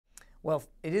Well,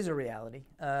 it is a reality.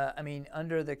 I mean,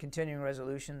 under the continuing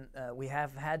resolution, we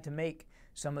have had to make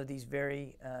some of these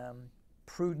very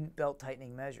prudent belt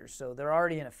tightening measures. So they're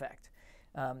already in effect.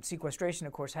 Sequestration,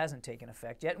 of course, hasn't taken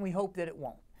effect yet, and we hope that it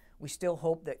won't. We still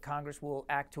hope that Congress will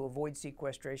act to avoid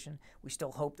sequestration. We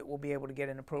still hope that we'll be able to get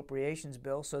an appropriations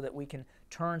bill so that we can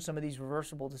turn some of these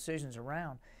reversible decisions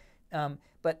around.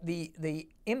 But the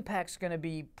impact's going to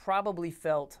be probably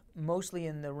felt mostly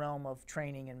in the realm of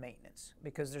training and maintenance,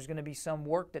 because there's going to be some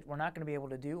work that we're not going to be able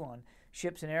to do on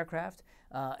ships and aircraft,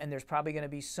 and there's probably going to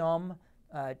be some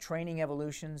training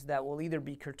evolutions that will either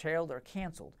be curtailed or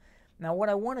canceled. Now, what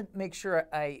I want to make sure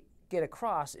I get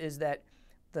across is that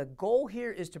the goal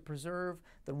here is to preserve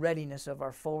the readiness of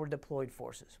our forward deployed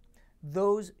forces.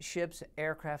 Those ships,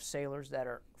 aircraft, sailors that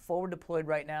are forward deployed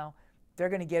right now, they're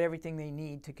going to get everything they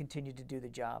need to continue to do the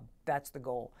job. That's the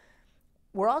goal.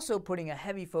 We're also putting a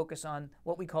heavy focus on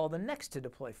what we call the next to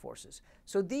deploy forces.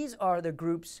 So these are the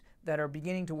groups that are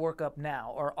beginning to work up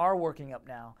now, or are working up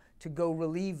now, to go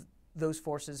relieve those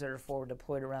forces that are forward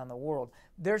deployed around the world.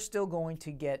 They're still going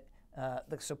to get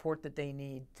the support that they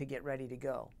need to get ready to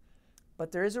go.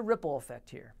 But there is a ripple effect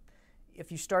here.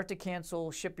 If you start to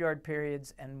cancel shipyard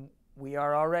periods, and we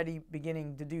are already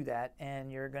beginning to do that,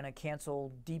 and you're going to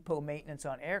cancel depot maintenance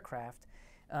on aircraft,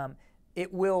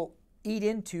 it will eat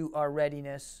into our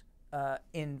readiness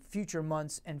in future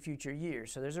months and future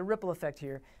years. So there's a ripple effect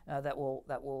here that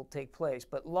will take place.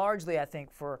 But largely, I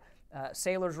think for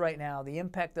sailors right now, the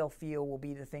impact they'll feel will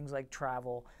be the things like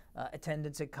travel,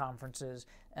 attendance at conferences,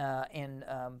 and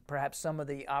perhaps some of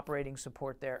the operating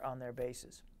support there on their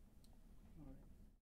bases.